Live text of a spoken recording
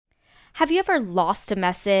Have you ever lost a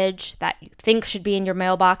message that you think should be in your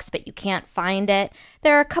mailbox, but you can't find it?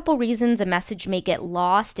 There are a couple reasons a message may get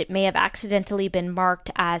lost. It may have accidentally been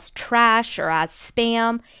marked as trash or as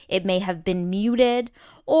spam. It may have been muted,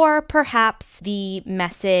 or perhaps the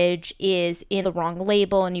message is in the wrong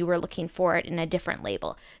label and you were looking for it in a different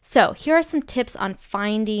label. So here are some tips on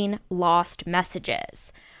finding lost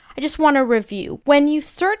messages. I just want to review. When you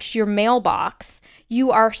search your mailbox,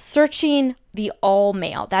 you are searching the all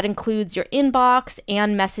mail. That includes your inbox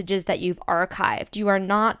and messages that you've archived. You are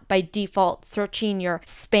not by default searching your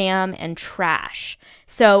spam and trash.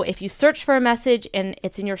 So if you search for a message and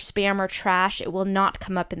it's in your spam or trash, it will not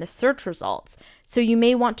come up in the search results. So you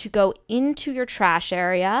may want to go into your trash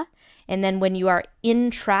area, and then when you are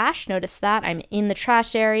in trash, notice that I'm in the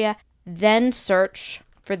trash area, then search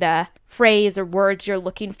for the phrase or words you're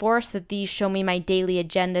looking for. So these show me my daily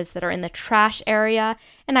agendas that are in the trash area,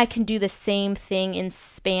 and I can do the same thing in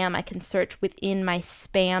spam. I can search within my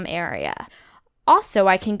spam area. Also,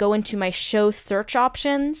 I can go into my show search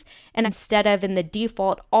options, and instead of in the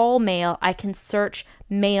default all mail, I can search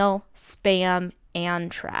mail, spam,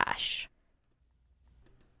 and trash.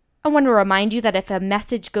 I want to remind you that if a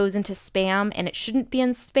message goes into spam and it shouldn't be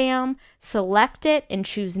in spam, select it and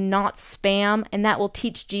choose not spam, and that will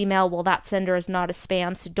teach Gmail, well, that sender is not a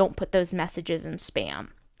spam, so don't put those messages in spam.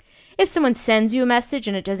 If someone sends you a message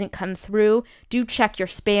and it doesn't come through, do check your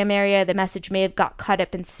spam area. The message may have got caught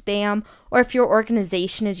up in spam, or if your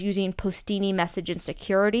organization is using Postini message and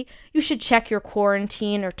security, you should check your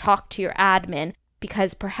quarantine or talk to your admin,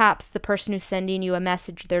 because perhaps the person who's sending you a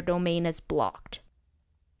message, their domain is blocked.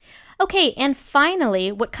 Okay, and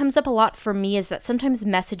finally, what comes up a lot for me is that sometimes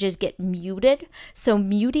messages get muted. So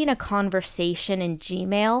muting a conversation in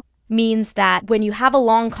Gmail means that when you have a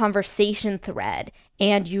long conversation thread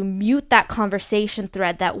and you mute that conversation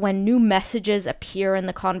thread, that when new messages appear in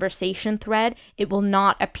the conversation thread, it will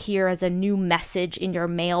not appear as a new message in your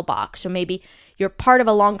mailbox. So maybe you're part of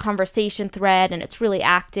a long conversation thread and it's really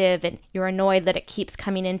active and you're annoyed that it keeps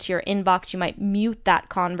coming into your inbox, you might mute that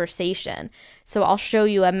conversation. So I'll show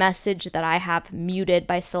you a message that I have muted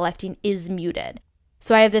by selecting is muted.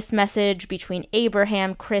 So I have this message between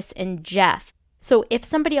Abraham, Chris, and Jeff. So if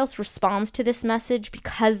somebody else responds to this message,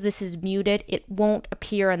 because this is muted, it won't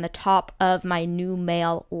appear in the top of my new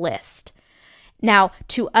mail list. Now,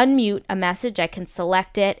 to unmute a message, I can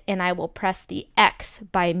select it and I will press the X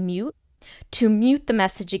by mute. To mute the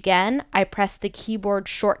message again, I press the keyboard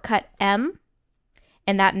shortcut M,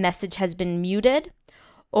 and that message has been muted.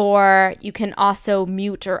 Or you can also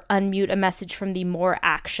mute or unmute a message from the More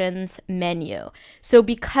Actions menu. So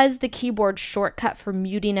because the keyboard shortcut for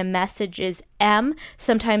muting a message is M,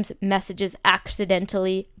 sometimes messages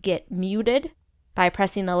accidentally get muted by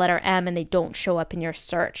pressing the letter M and they don't show up in your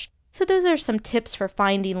search. So those are some tips for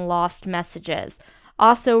finding lost messages.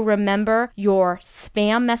 Also, remember, your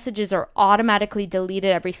spam messages are automatically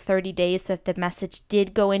deleted every 30 days. So if the message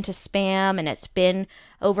did go into spam and it's been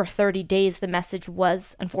over 30 days, the message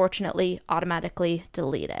was unfortunately automatically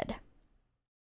deleted.